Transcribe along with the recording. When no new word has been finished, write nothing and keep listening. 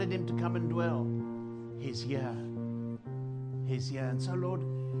invited him to come and dwell. He's here. He's here. And so, Lord,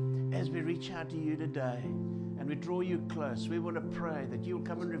 as we reach out to you today and we draw you close, we want to pray that you'll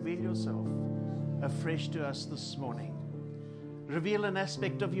come and reveal yourself afresh to us this morning. Reveal an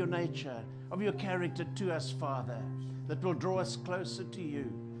aspect of your nature, of your character to us, Father, that will draw us closer to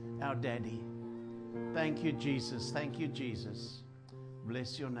you, our Daddy. Thank you, Jesus. Thank you, Jesus.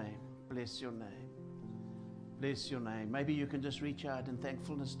 Bless your name. Bless your name. Bless your name. Maybe you can just reach out in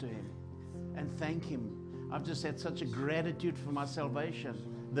thankfulness to him and thank him. I've just had such a gratitude for my salvation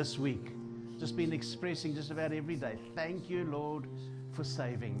this week. Just been expressing just about every day. Thank you, Lord, for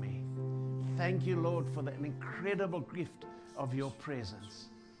saving me. Thank you, Lord, for the incredible gift of your presence.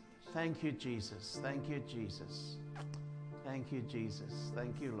 Thank you, Jesus. Thank you, Jesus. Thank you, Jesus.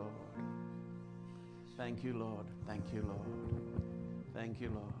 Thank you, Lord. Thank you, Lord. Thank you, Lord. Thank you,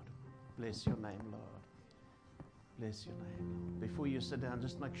 Lord. Bless your name, Lord. Bless your name, Lord. Before you sit down,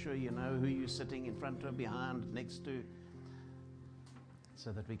 just make sure you know who you're sitting in front of, behind, next to,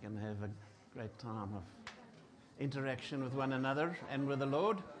 so that we can have a great time of interaction with one another and with the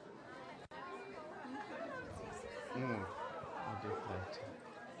Lord. I'll do that.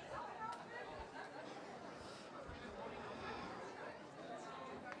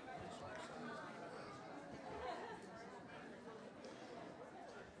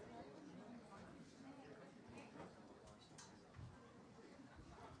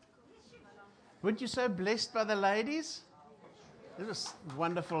 Weren't you so blessed by the ladies? It was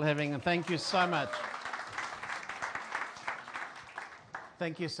wonderful having them. Thank you so much.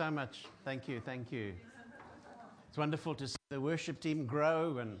 Thank you so much. Thank you. Thank you. It's wonderful to see the worship team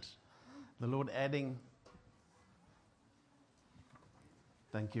grow and the Lord adding.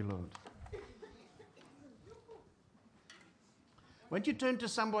 Thank you, Lord. Won't you turn to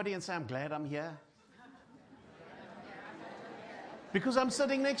somebody and say, I'm glad I'm here? Because I'm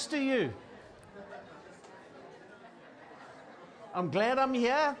sitting next to you. I'm glad I'm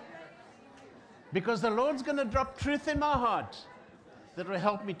here because the Lord's going to drop truth in my heart that will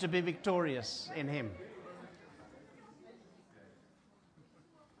help me to be victorious in him.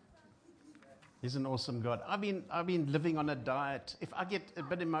 He's an awesome God. I've been living on a diet. If I get a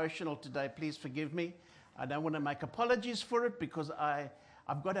bit emotional today, please forgive me. I don't want to make apologies for it because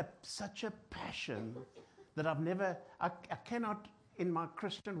I've got such a passion that I cannot, in my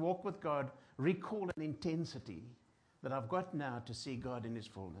Christian walk with God, recall an intensity that I've got now to see God in his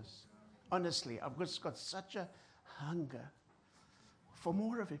fullness. Honestly, I've just got such a hunger for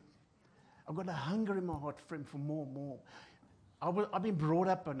more of him. I've got a hunger in my heart for him, for more. I've been brought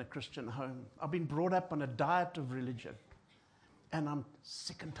up in a Christian home. I've been brought up on a diet of religion. And I'm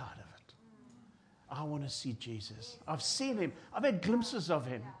sick and tired of it. I want to see Jesus. I've seen him. I've had glimpses of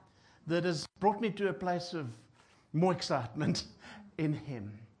him that has brought me to a place of more excitement in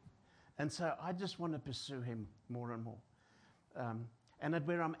him. And so I just want to pursue him more and more. And at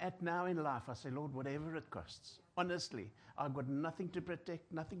where I'm at now in life, I say, Lord, whatever it costs. Honestly, I've got nothing to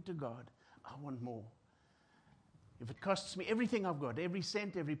protect, nothing to guard. I want more. If it costs me everything I've got, every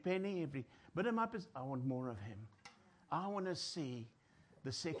cent, every penny, every bit of my business, I want more of him. I want to see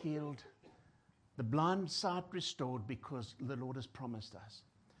the sick healed, the blind sight restored because the Lord has promised us.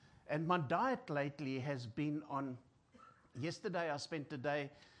 And my diet lately has been on, yesterday I spent a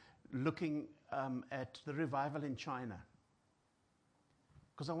day looking at the revival in China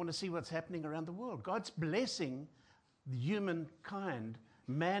because I want to see what's happening around the world. God's blessing humankind,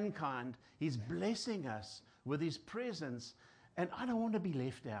 mankind. He's blessing us with his presence, and I don't want to be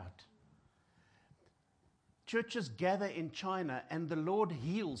left out. Churches gather in China, and the Lord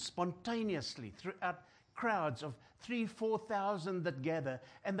heals spontaneously throughout crowds of 3,000-4,000 that gather,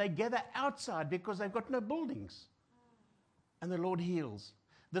 and they gather outside because they've got no buildings. And the Lord heals.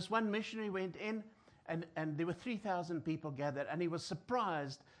 This one missionary went in, and there were 3,000 people gathered, and he was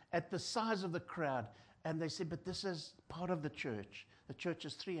surprised at the size of the crowd. And they said, but this is part of the church. The church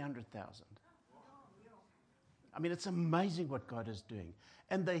is 300,000. I mean, it's amazing what God is doing.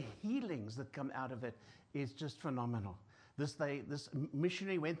 And the healings that come out of it is just phenomenal. This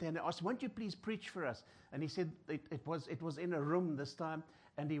missionary went there and asked, won't you please preach for us? And he said it was in a room this time,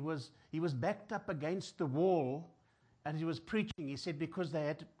 and he was backed up against the wall, and he was preaching. He said because they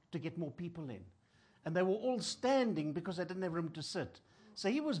had to get more people in. And they were all standing because they didn't have room to sit. So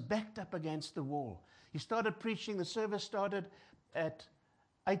he was backed up against the wall. He started preaching. The service started at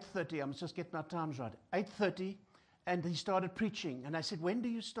 8:30. I must just get my times right. 8:30, and he started preaching. And I said, when do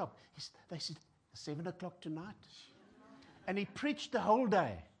you stop? They said, 7 o'clock tonight. And he preached the whole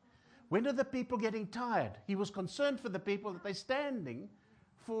day. When are the people getting tired? He was concerned for the people that they're standing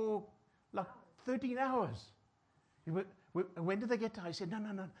for like 13 hours. When did they get to? I said, no,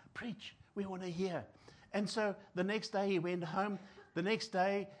 preach. We want to hear. And so the next day he went home. The next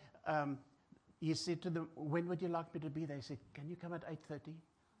day he said to them, when would you like me to be there? He said, can you come at 8:30?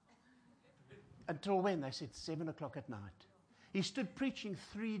 Until when? They said, 7 o'clock at night. He stood preaching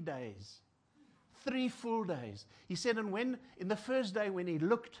 3 days. 3 full days. He said, and when, in the first day when he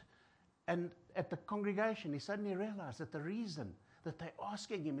looked at the congregation, he suddenly realized that the reason that they're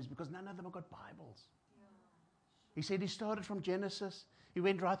asking him is because none of them have got Bibles. He said he started from Genesis. He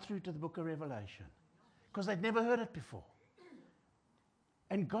went right through to the book of Revelation because they'd never heard it before.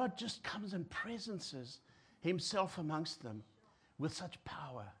 And God just comes and presences himself amongst them with such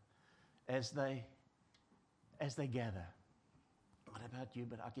power as they gather. What about you?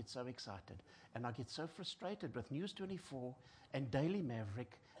 But I get so excited and I get so frustrated with News 24 and Daily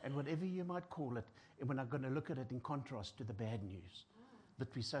Maverick and whatever you might call it, and when I'm going to look at it in contrast to the bad news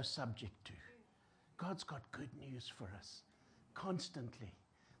that we're so subject to. God's got good news for us constantly,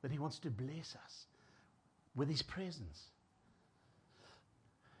 that he wants to bless us with his presence.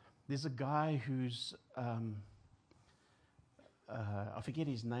 There's a guy who's, I forget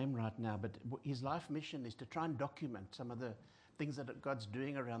his name right now, but his life mission is to try and document some of the things that God's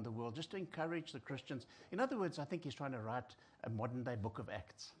doing around the world, just to encourage the Christians. In other words, I think he's trying to write a modern-day book of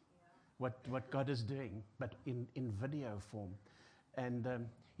Acts, what God is doing, but in video form. And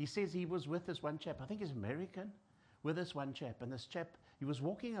he says he was with this one chap, I think he's American, with this one chap. And this chap, he was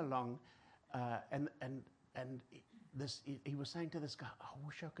walking along, and he was saying to this guy, I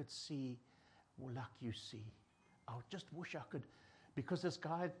wish I could see like you see. I just wish I could, because this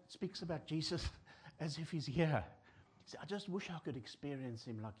guy speaks about Jesus as if he's here. He said, I just wish I could experience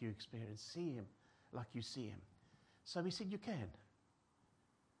him like you experience, see him like you see him. So he said, you can.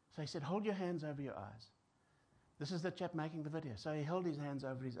 So he said, hold your hands over your eyes. This is the chap making the video. So he held his hands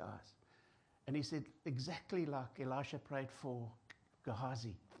over his eyes. And he said, exactly like Elisha prayed for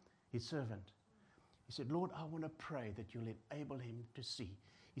Gehazi, his servant. He said, Lord, I want to pray that you'll enable him to see.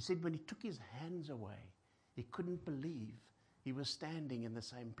 He said when he took his hands away, he couldn't believe he was standing in the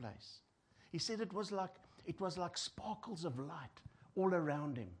same place. He said it was like sparkles of light all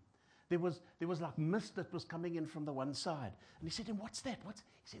around him. There was like mist that was coming in from the one side. And he said, and what's that? He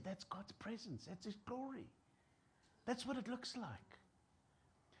said, that's God's presence. That's his glory. That's what it looks like.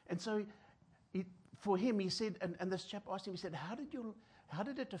 And so for him, he said, and this chap asked him, he said, how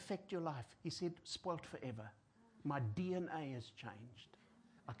did it affect your life? He said, spoilt forever. My DNA has changed.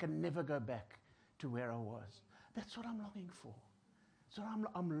 I can never go back to where I was. That's what I'm longing for. So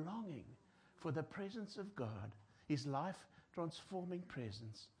I'm longing for the presence of God, his life-transforming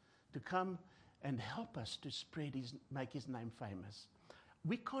presence, to come and help us to make his name famous.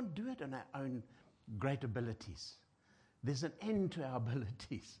 We can't do it on our own great abilities. There's an end to our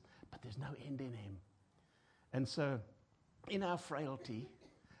abilities, but there's no end in him. And so, in our frailty,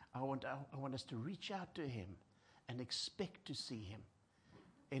 I want us to reach out to him and expect to see him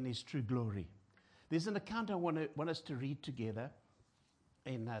in his true glory. There's an account I want us to read together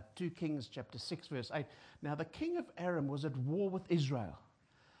in 2 Kings chapter 6, verse 8. Now, the king of Aram was at war with Israel.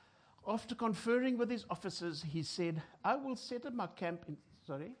 After conferring with his officers, he said, I will set up my camp in...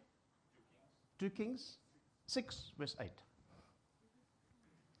 Sorry? 2 Kings 6, verse 8.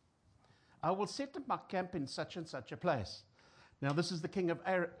 I will set up my camp in such and such a place. Now, this is the king of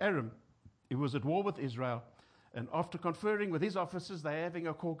Aram. He was at war with Israel. And after conferring with his officers, they're having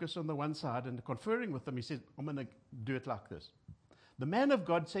a caucus on the one side, and conferring with them, he said, I'm going to do it like this. The man of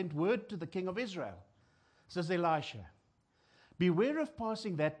God sent word to the king of Israel, says Elisha, beware of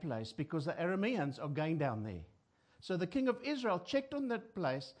passing that place, because the Arameans are going down there. So the king of Israel checked on that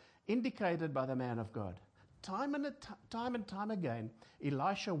place indicated by the man of God. Time and time again,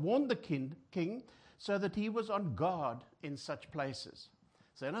 Elisha warned the king so that he was on guard in such places.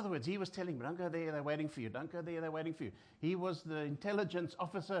 So in other words, he was telling him, don't go there, they're waiting for you. Don't go there, they're waiting for you. He was the intelligence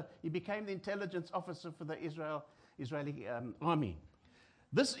officer. He became the intelligence officer for the Israeli army.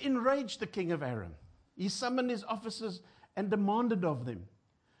 This enraged the king of Aram. He summoned his officers and demanded of them,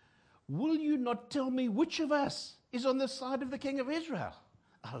 will you not tell me which of us is on the side of the king of Israel?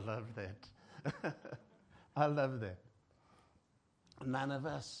 I love that. I love that. None of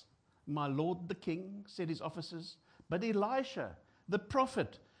us. My lord the king, said his officers, but Elisha, the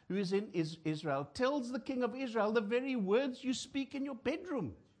prophet who is in Israel, tells the king of Israel the very words you speak in your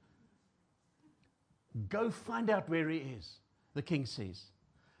bedroom. Go find out where he is, the king says,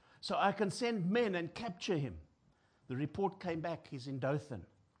 so I can send men and capture him. The report came back, he's in Dothan.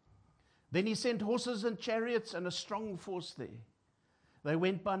 Then he sent horses and chariots and a strong force there. They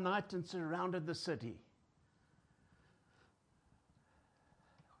went by night and surrounded the city.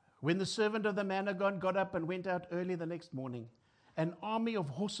 When the servant of the man of God got up and went out early the next morning, an army of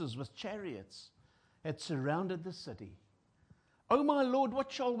horses with chariots had surrounded the city. "Oh, my Lord,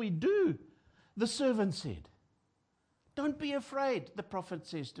 what shall we do?" the servant said. "Don't be afraid," the prophet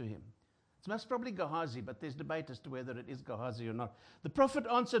says to him. It's most probably Gehazi, but there's debate as to whether it is Gehazi or not. The prophet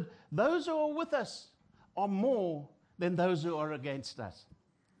answered, "Those who are with us are more than those who are against us.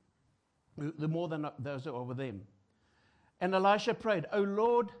 The more than those who are with them." And Elisha prayed, "O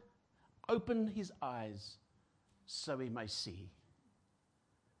Lord, open his eyes so he may see."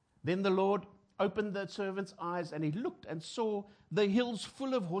 Then the Lord opened the servant's eyes, and he looked and saw the hills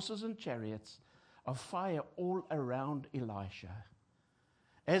full of horses and chariots of fire all around Elisha.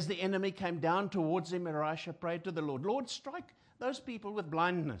 As the enemy came down towards him, Elisha prayed to the Lord, "Lord, strike those people with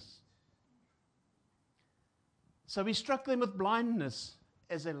blindness." So he struck them with blindness,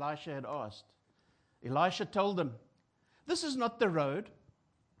 as Elisha had asked. Elisha told them, "This is not the road,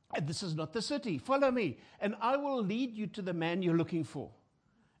 and this is not the city. Follow me, and I will lead you to the man you're looking for."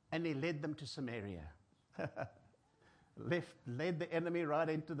 And he led them to Samaria. Led the enemy right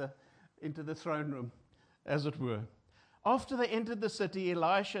into the throne room, as it were. After they entered the city,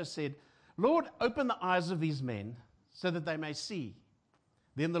 Elisha said, "Lord, open the eyes of these men so that they may see."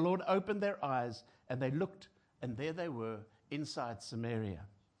 Then the Lord opened their eyes, and they looked, and there they were inside Samaria.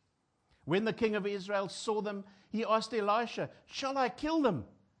 When the king of Israel saw them, he asked Elisha, "Shall I kill them,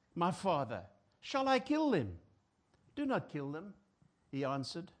 my father? Shall I kill them?" "Do not kill them," he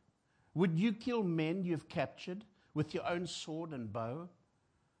answered. "Would you kill men you've captured with your own sword and bow?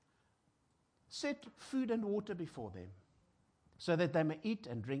 Set food and water before them, so that they may eat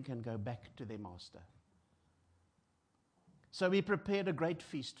and drink and go back to their master." So he prepared a great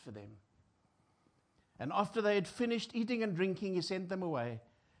feast for them. And after they had finished eating and drinking, he sent them away,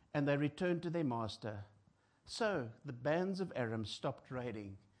 and they returned to their master. So the bands of Aram stopped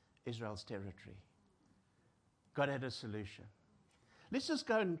raiding Israel's territory. God had a solution. Let's just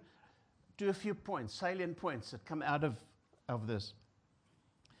go and do a few points, salient points that come out of this.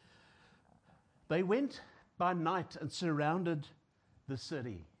 They went by night and surrounded the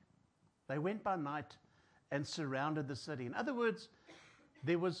city. They went by night and surrounded the city. In other words,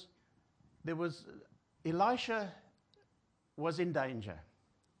 Elisha was in danger.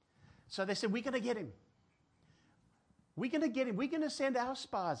 So they said, "We're going to get him. We're going to get him. We're going to send our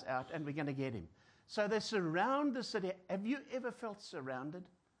spies out, and we're going to get him." So they surround the city. Have you ever felt surrounded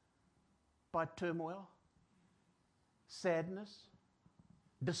by turmoil, sadness,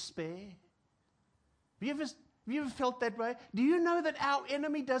 despair? Have you ever felt that way? Do you know that our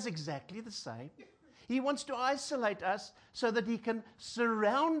enemy does exactly the same? He wants to isolate us so that he can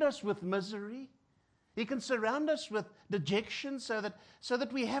surround us with misery. He can surround us with dejection so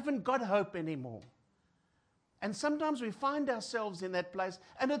that we haven't got hope anymore. And sometimes we find ourselves in that place,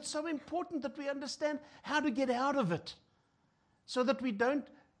 and it's so important that we understand how to get out of it so that we don't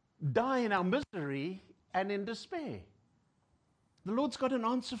die in our misery and in despair. The Lord's got an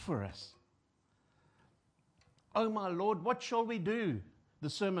answer for us. "Oh, my Lord, what shall we do?" the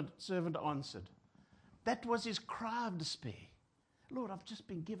servant answered. That was his cry of despair. "Lord, I've just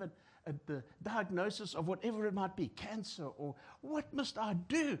been given the diagnosis of whatever it might be, cancer, or what must I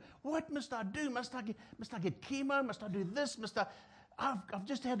do? What must I do? Must I get chemo? Must I do this? I've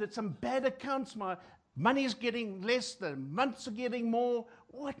just had some bad accounts. My money is getting less. The months are getting more.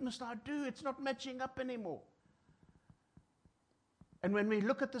 What must I do? It's not matching up anymore." And when we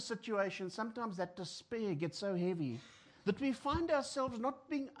look at the situation, sometimes that despair gets so heavy that we find ourselves not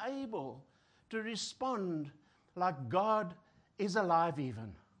being able to respond like God is alive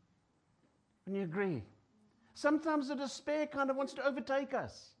even. And you agree? Sometimes the despair kind of wants to overtake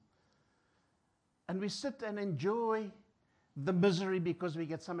us. And we sit and enjoy the misery because we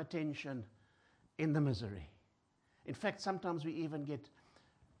get some attention in the misery. In fact, sometimes we even get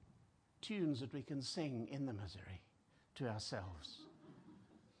tunes that we can sing in the misery to ourselves.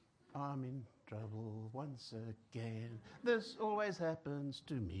 "I'm in trouble once again. This always happens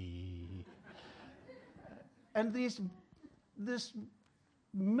to me." And this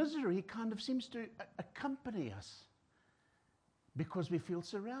misery kind of seems to accompany us because we feel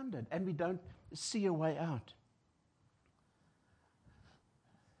surrounded and we don't see a way out.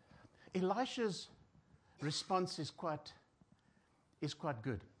 Elisha's response is quite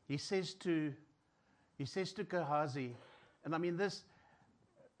good. He says to Gehazi, and I mean this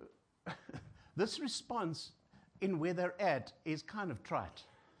response in where they're at is kind of trite.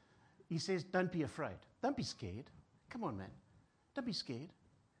 He says, "Don't be afraid. Don't be scared. Come on, man. Don't be scared."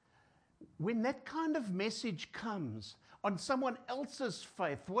 When that kind of message comes on someone else's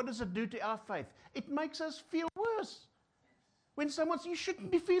faith, what does it do to our faith? It makes us feel worse. When someone says, you shouldn't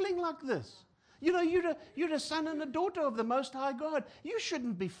be feeling like this. You know, you're a son and a daughter of the Most High God. You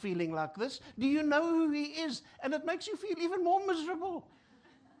shouldn't be feeling like this. Do you know who He is? And it makes you feel even more miserable.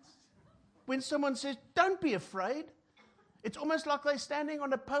 When someone says, don't be afraid, it's almost like they're standing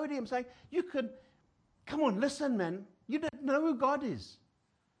on a podium saying, come on, listen, man. You don't know who God is.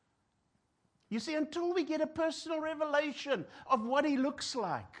 You see, until we get a personal revelation of what He looks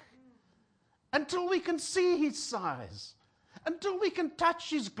like, until we can see His size, until we can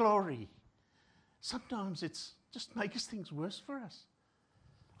touch His glory, sometimes it just makes things worse for us.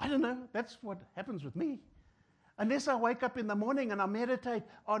 I don't know. That's what happens with me. Unless I wake up in the morning and I meditate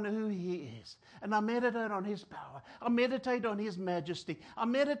on who He is, and I meditate on His power, I meditate on His majesty, I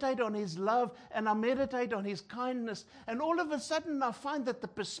meditate on His love, and I meditate on His kindness, and all of a sudden I find that the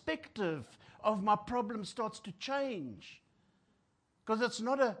perspective of my problem starts to change. Because it's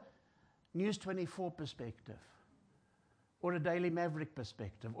not a News 24 perspective, or a Daily Maverick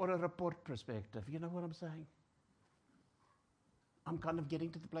perspective, or a Report perspective. You know what I'm saying? I'm kind of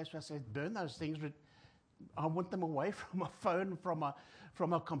getting to the place where I say, burn those things. I want them away from my phone,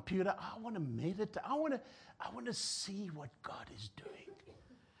 from a computer. I want to meditate. I want to see what God is doing,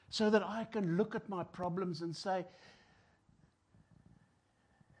 so that I can look at my problems and say,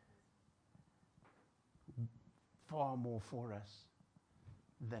 far more for us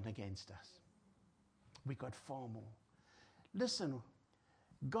than against us. We got far more. Listen,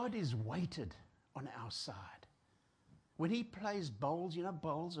 God is weighted on our side. When He plays bowls, you know,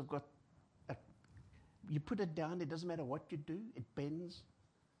 bowls have got, you put it down, it doesn't matter what you do, it bends.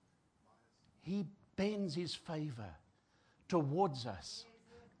 He bends His favor towards us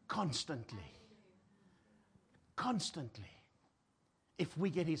constantly. Constantly. If we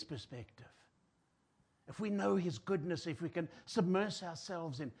get His perspective. If we know His goodness, if we can submerge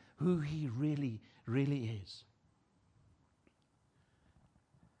ourselves in who He really, really is.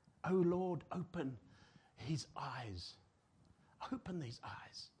 Oh Lord, open His eyes. Open His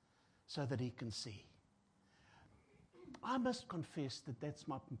eyes so that He can see. I must confess that that's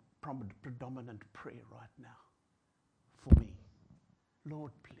my predominant prayer right now for me.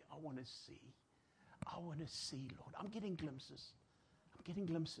 Lord, please, I want to see. I want to see, Lord. I'm getting glimpses.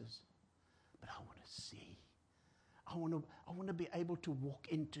 But I want to see. I want to be able to walk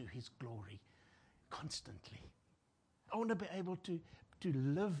into His glory constantly. I want to be able to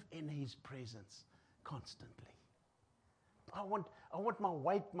live in His presence constantly. I want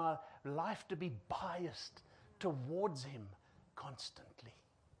my life to be biased towards Him constantly.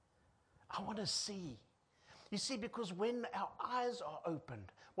 I want to see. You see, because when our eyes are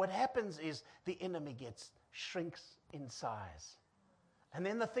opened, what happens is the enemy shrinks in size. And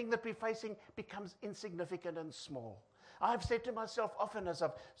then the thing that we're facing becomes insignificant and small. I've said to myself often as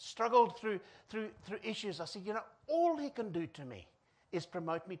I've struggled through issues, I say, you know, all He can do to me is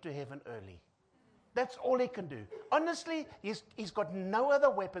promote me to heaven early. That's all He can do. Honestly, he's got no other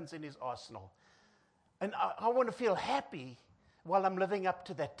weapons in His arsenal. And I want to feel happy while I'm living up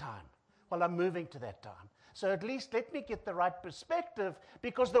to that time, while I'm moving to that time. So at least let me get the right perspective,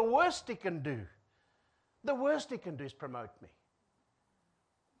 because the worst He can do is promote me.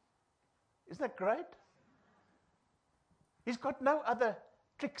 Isn't that great? He's got no other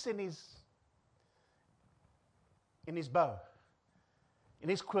tricks in his bow, in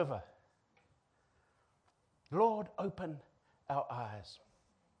His quiver. Lord, open our eyes.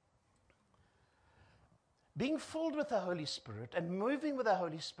 Being filled with the Holy Spirit and moving with the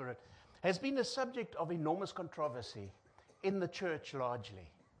Holy Spirit has been a subject of enormous controversy in the church largely.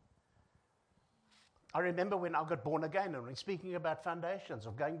 I remember when I got born again and speaking about foundations,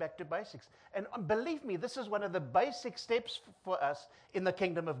 of going back to basics. And believe me, this is one of the basic steps for us in the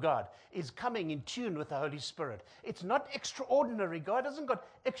kingdom of God, is coming in tune with the Holy Spirit. It's not extraordinary. God hasn't got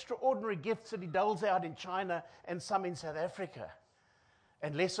extraordinary gifts that He doles out in China and some in South Africa,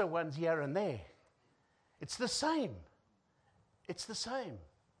 and lesser ones here and there. It's the same. It's the same.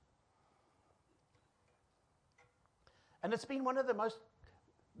 And it's been one of the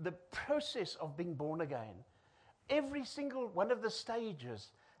process of being born again. Every single one of the stages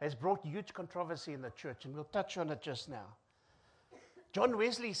has brought huge controversy in the church, and we'll touch on it just now. John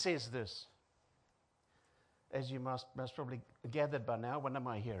Wesley says this, as you must probably gathered by now, one of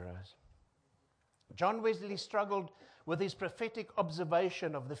my heroes. John Wesley struggled with his prophetic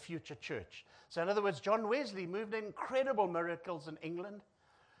observation of the future church. So in other words, John Wesley moved incredible miracles in England,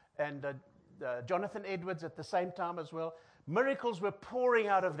 and Jonathan Edwards at the same time as well. Miracles were pouring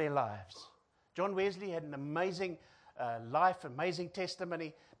out of their lives. John Wesley had an amazing life, amazing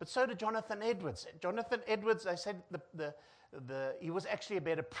testimony. But so did Jonathan Edwards. Jonathan Edwards, they said he was actually a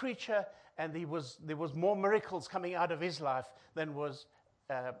better preacher, and there was more miracles coming out of his life than was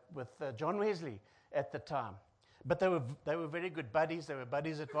with John Wesley at the time. But they were very good buddies. They were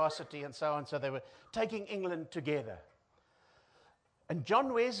buddies at varsity and so on. So they were taking England together. And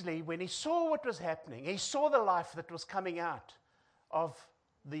John Wesley, when he saw what was happening, he saw the life that was coming out of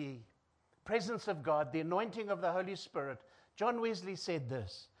the presence of God, the anointing of the Holy Spirit. John Wesley said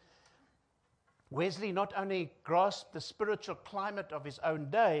this. Wesley not only grasped the spiritual climate of his own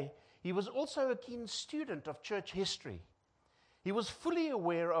day, he was also a keen student of church history. He was fully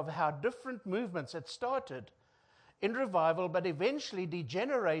aware of how different movements had started in revival, but eventually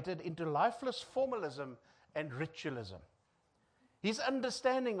degenerated into lifeless formalism and ritualism. His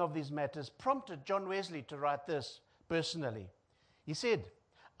understanding of these matters prompted John Wesley to write this personally. He said,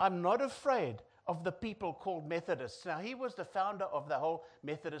 "I'm not afraid of the people called Methodists." Now, he was the founder of the whole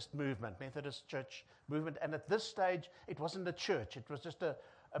Methodist movement, Methodist church movement, and at this stage, it wasn't a church. It was just a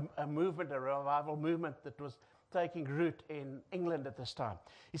movement, a revival movement that was taking root in England at this time.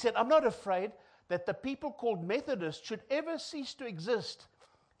 He said, "I'm not afraid that the people called Methodists should ever cease to exist,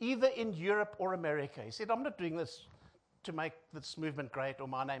 either in Europe or America." He said, "I'm not doing this to make this movement great or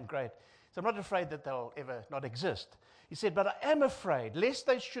my name great. So I'm not afraid that they'll ever not exist." He said, "But I am afraid lest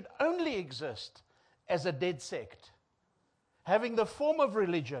they should only exist as a dead sect, having the form of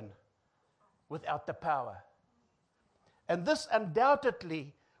religion without the power. And this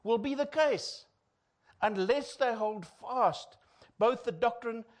undoubtedly will be the case unless they hold fast both the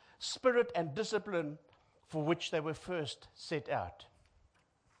doctrine, spirit, and discipline for which they were first set out."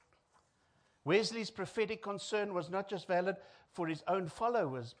 Wesley's prophetic concern was not just valid for his own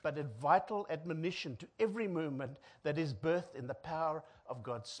followers, but a vital admonition to every movement that is birthed in the power of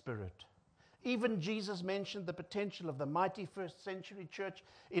God's Spirit. Even Jesus mentioned the potential of the mighty first century church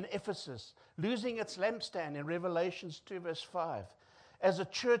in Ephesus, losing its lampstand in Revelations 2 verse 5. As a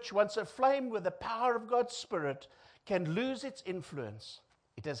church once aflame with the power of God's Spirit can lose its influence,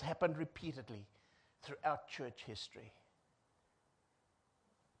 it has happened repeatedly throughout church history.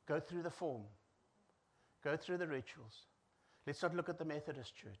 Go through the form. Go through the rituals. Let's not look at the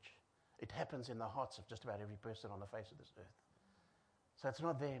Methodist Church. It happens in the hearts of just about every person on the face of this earth. So it's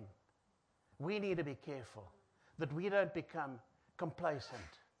not them. We need to be careful that we don't become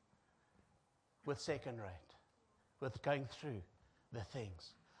complacent with second rate, with going through the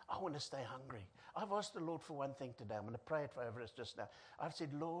things. I want to stay hungry. I've asked the Lord for one thing today. I'm going to pray it over us just now. I've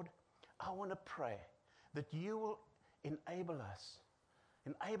said, "Lord, I want to pray that you will enable us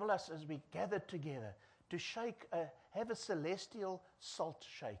as we gather together to have a celestial salt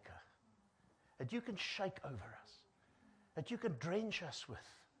shaker that you can shake over us, that you can drench us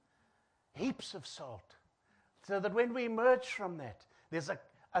with heaps of salt, so that when we emerge from that, there's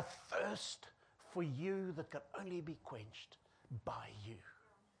a thirst for you that can only be quenched by you.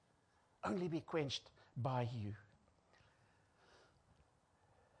 Only be quenched by you."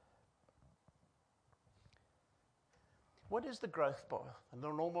 What is the growth path, and the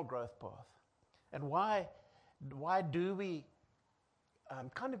normal growth path? And why do we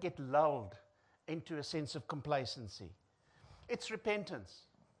kind of get lulled into a sense of complacency? It's repentance,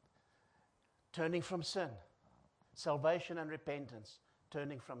 turning from sin. Salvation and repentance,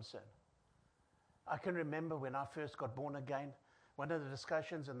 turning from sin. I can remember when I first got born again, one of the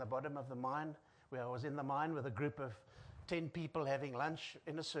discussions in the bottom of the mine, where I was in the mine with a group of 10 people having lunch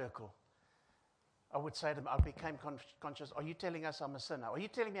in a circle. I would say to them, I became conscious, "Are you telling us I'm a sinner? Are you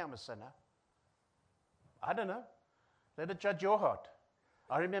telling me I'm a sinner? I don't know. Let it judge your heart."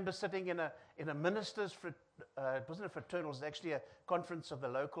 I remember sitting in a minister's, it wasn't a fraternal, it was actually a conference of the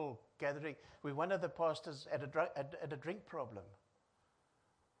local gathering, where one of the pastors had a drink problem.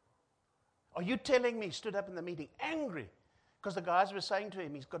 "Are you telling me?" Stood up in the meeting, angry, because the guys were saying to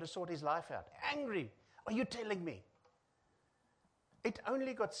him, he's got to sort his life out. Angry. "Are you telling me?" It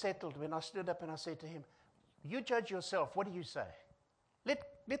only got settled when I stood up and I said to him, "You judge yourself. What do you say?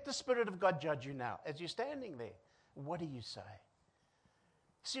 Let the Spirit of God judge you now as you're standing there. What do you say?"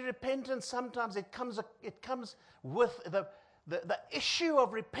 See, repentance, sometimes it comes with the issue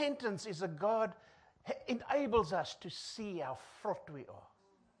of repentance is that God enables us to see how fraught we are.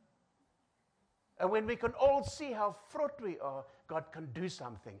 And when we can all see how fraught we are, God can do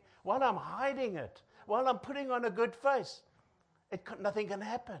something. While I'm hiding it, while I'm putting on a good face, nothing can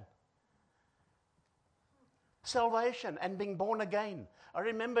happen. Salvation and being born again. I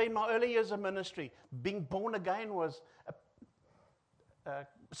remember in my early years of ministry, being born again was a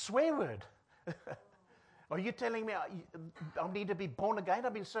swear word. "Are you telling me I need to be born again?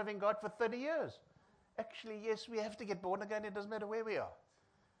 I've been serving God for 30 years. Actually, yes, we have to get born again. It doesn't matter where we are.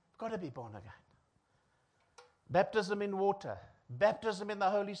 We've got to be born again. Baptism in water, baptism in the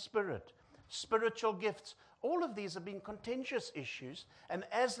Holy Spirit, spiritual gifts. All of these have been contentious issues. And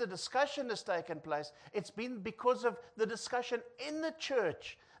as the discussion has taken place, it's been because of the discussion in the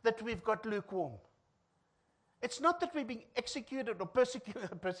church that we've got lukewarm. It's not that we're being executed or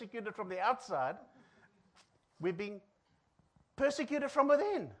persecuted from the outside. We're being persecuted from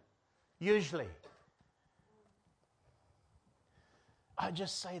within, usually. I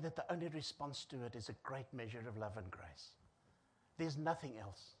just say that the only response to it is a great measure of love and grace. There's nothing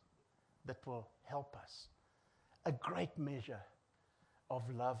else that will help us. A great measure of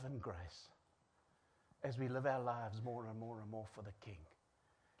love and grace as we live our lives more and more and more for the King.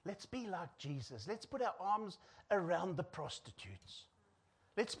 Let's be like Jesus. Let's put our arms around the prostitutes.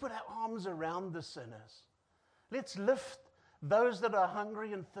 Let's put our arms around the sinners. Let's lift those that are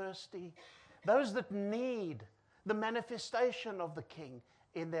hungry and thirsty, those that need the manifestation of the King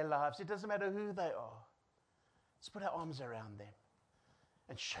in their lives. It doesn't matter who they are. Let's put our arms around them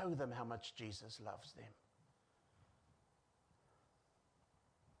and show them how much Jesus loves them.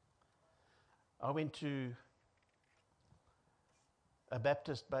 I went to a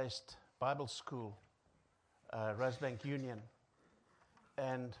Baptist-based Bible school, Rosebank Union,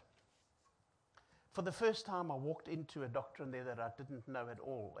 and for the first time I walked into a doctrine there that I didn't know at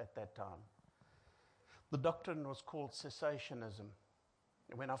all at that time. The doctrine was called cessationism.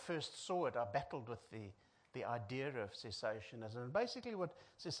 When I first saw it, I battled with the idea of cessationism. And basically what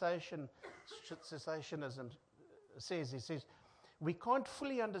cessationism says, it says, we can't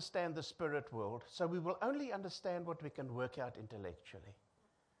fully understand the spirit world, so we will only understand what we can work out intellectually.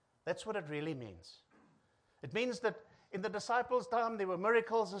 That's what it really means. It means that in the disciples' time, there were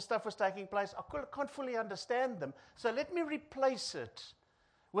miracles and stuff was taking place. I can't fully understand them, so let me replace it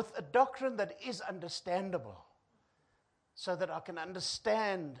with a doctrine that is understandable, so that I can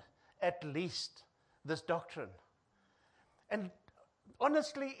understand at least this doctrine. And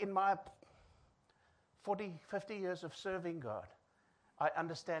honestly, in my 40, 50 years of serving God, I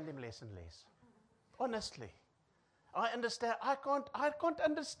understand Him less and less. Honestly. I understand. I can't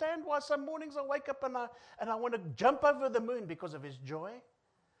understand why some mornings I wake up and I want to jump over the moon because of His joy.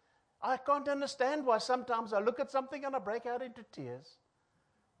 I can't understand why sometimes I look at something and I break out into tears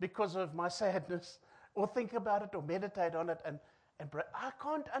because of my sadness, or think about it or meditate on it and I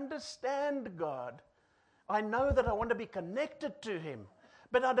can't understand God. I know that I want to be connected to Him,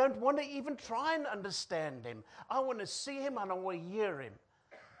 but I don't want to even try and understand Him. I want to see Him and I want to hear Him.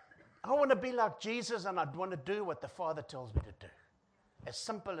 I want to be like Jesus and I want to do what the Father tells me to do. As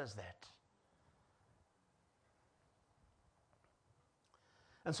simple as that.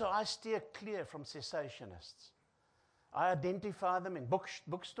 And so I steer clear from cessationists. I identify them in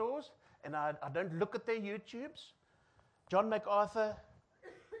bookstores and I don't look at their YouTubes. John MacArthur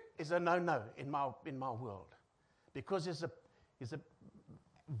is a no-no in my world because he's a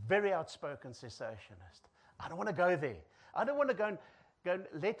very outspoken cessationist. I don't want to go there. I don't want to go and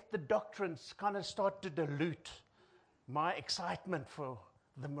let the doctrines kind of start to dilute my excitement for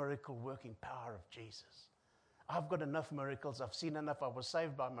the miracle working power of Jesus. I've got enough miracles. I've seen enough. I was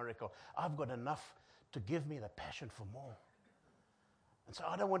saved by a miracle. I've got enough to give me the passion for more. And so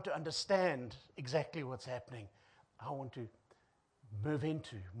I don't want to understand exactly what's happening. I want to move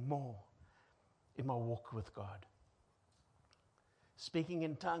into more in my walk with God. Speaking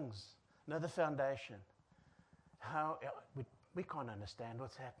in tongues, another foundation. How we can't understand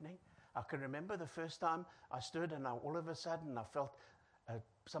what's happening. I can remember the first time I stood and all of a sudden I felt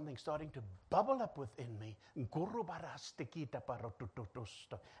something starting to bubble up within me. And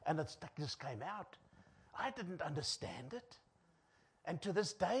it just came out. I didn't understand it. And to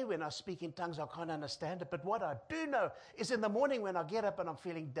this day, when I speak in tongues, I can't understand it. But what I do know is in the morning when I get up and I'm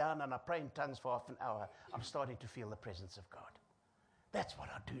feeling down and I pray in tongues for half an hour, I'm starting to feel the presence of God. That's what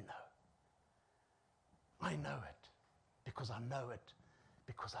I do know. I know it because I know it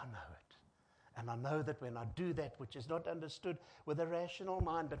because I know it. And I know that when I do that, which is not understood with a rational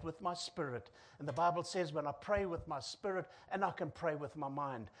mind, but with my spirit. And the Bible says when I pray with my spirit and I can pray with my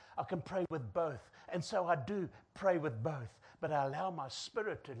mind, I can pray with both. And so I do pray with both, but I allow my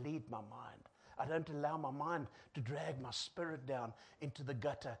spirit to lead my mind. I don't allow my mind to drag my spirit down into the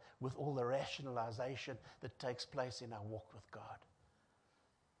gutter with all the rationalization that takes place in our walk with God.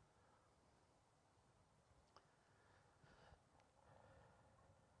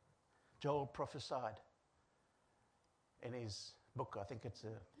 Joel prophesied in his book, I think it's the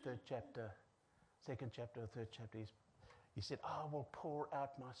second chapter or third chapter. He said, I will pour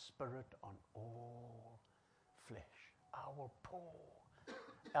out my spirit on all flesh. I will pour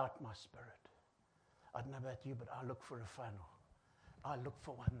out my spirit. I don't know about you, but I look for a funnel. I look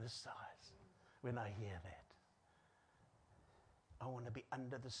for one this size when I hear that. I want to be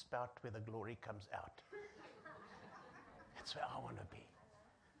under the spout where the glory comes out. That's where I want to be.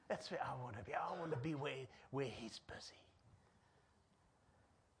 That's where I want to be. I want to be where he's busy.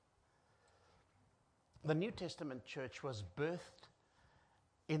 The New Testament church was birthed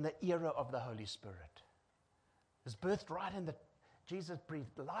in the era of the Holy Spirit. It was birthed right in the... Jesus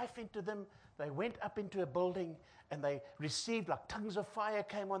breathed life into them. They went up into a building and they received, like tongues of fire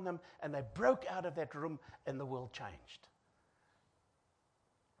came on them, and they broke out of that room and the world changed.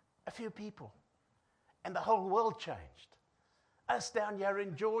 A few people. And the whole world changed. Us down here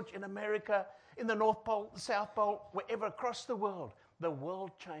in George, in America, in the North Pole, the South Pole, wherever across the world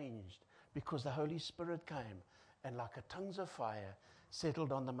changed because the Holy Spirit came and like a tongues of fire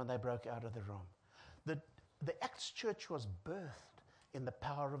settled on them and they broke out of the room. The Acts church was birthed in the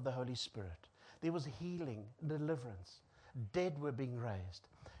power of the Holy Spirit. There was healing, deliverance. Dead were being raised.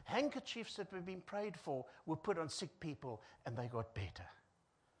 Handkerchiefs that were being prayed for were put on sick people and they got better.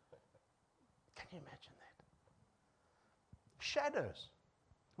 Can you imagine that? Shadows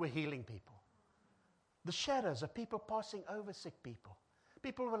were healing people. The shadows of people passing over sick people.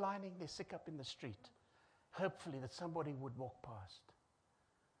 People were lining their sick up in the street, hopefully that somebody would walk past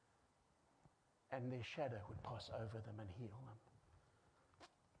and their shadow would pass over them and heal them.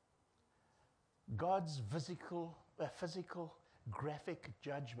 God's physical, graphic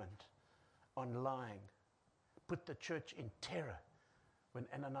judgment on lying put the church in terror when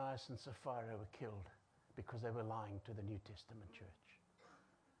Ananias and Sapphira were killed because they were lying to the New Testament church.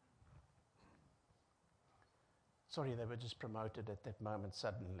 Sorry, they were just promoted at that moment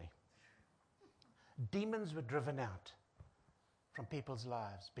suddenly. Demons were driven out from people's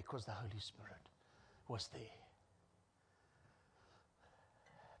lives because the Holy Spirit was there.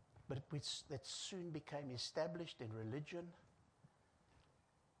 But that soon became established in religion,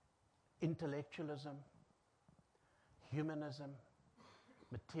 intellectualism, humanism,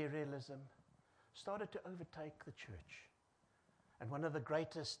 materialism, started to overtake the church. And one of the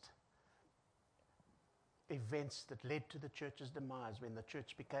greatest events that led to the church's demise when the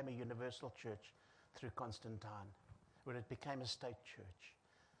church became a universal church through Constantine, where it became a state church.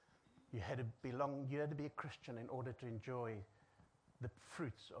 You had to be a Christian in order to enjoy the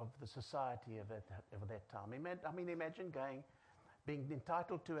fruits of the society of that time. Imagine being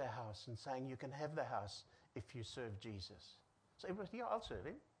entitled to a house and saying you can have the house if you serve Jesus. So everybody, yeah, I'll serve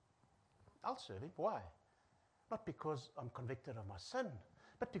him. I'll serve him. Why? Not because I'm convicted of my sin,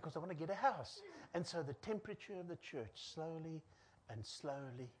 but because I want to get a house. And so the temperature of the church slowly and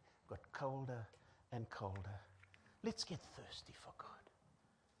slowly got colder and colder. Let's get thirsty for God.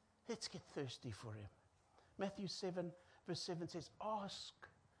 Let's get thirsty for him. Matthew 7, verse 7 says, ask,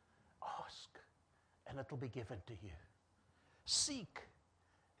 and it'll be given to you. Seek,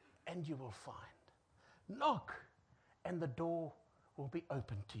 and you will find. Knock, and the door will be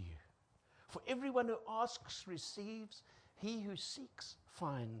opened to you. For everyone who asks receives, he who seeks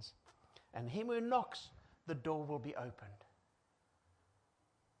finds, and him who knocks, the door will be opened.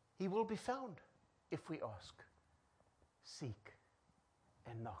 He will be found if we ask, seek,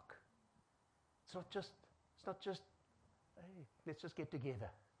 and knock. It's not just, hey, let's just get together.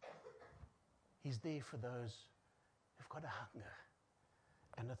 He's there for those who've got a hunger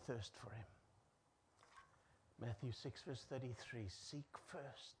and a thirst for him. Matthew 6, verse 33, seek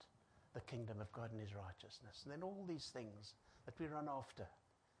first the kingdom of God and his righteousness. And then all these things that we run after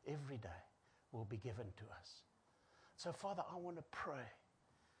every day will be given to us. So, Father, I want to pray,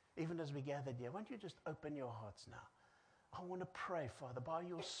 even as we gather here, won't you just open your hearts now? I want to pray, Father, by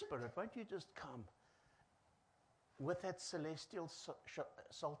your Spirit, won't you just come with that celestial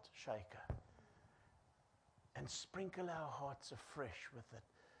salt shaker and sprinkle our hearts afresh with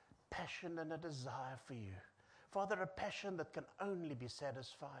a passion and a desire for you. Father, a passion that can only be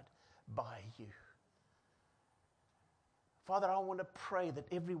satisfied by you. Father, I want to pray that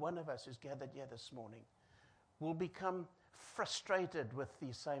every one of us who's gathered here this morning will become frustrated with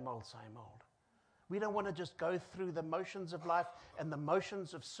the same old, same old. We don't want to just go through the motions of life and the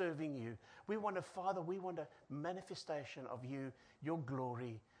motions of serving you. We want a, Father, we want a manifestation of you, your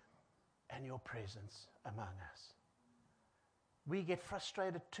glory, and your presence among us. We get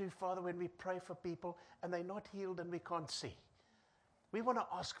frustrated too, Father, when we pray for people and they're not healed and we can't see. We want to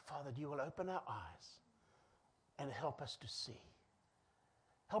ask, Father, that you will open our eyes and help us to see.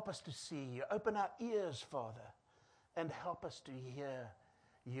 Help us to see you. Open our ears, Father, and help us to hear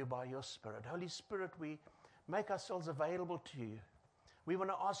you by your Spirit. Holy Spirit, we make ourselves available to you. We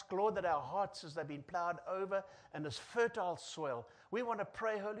want to ask, Lord, that our hearts, as they've been plowed over and as fertile soil, we want to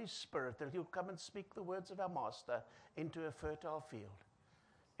pray, Holy Spirit, that you'll come and speak the words of our Master into a fertile field.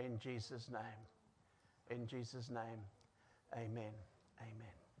 In Jesus' name. In Jesus' name. Amen.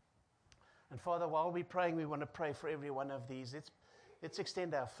 Amen. And Father, while we're praying, we want to pray for every one of these. Let's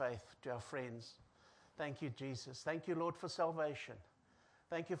extend our faith to our friends. Thank you, Jesus. Thank you, Lord, for salvation.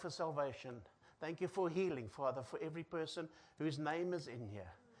 Thank you for salvation. Thank you for healing, Father, for every person whose name is in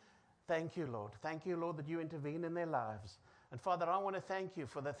here. Thank you, Lord. Thank you, Lord, that you intervene in their lives. And Father, I want to thank you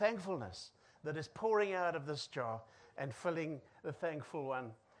for the thankfulness that is pouring out of this jar and filling the thankful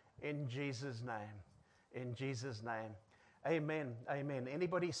one in Jesus' name. In Jesus' name. Amen. Amen.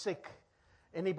 Anybody sick? Anybody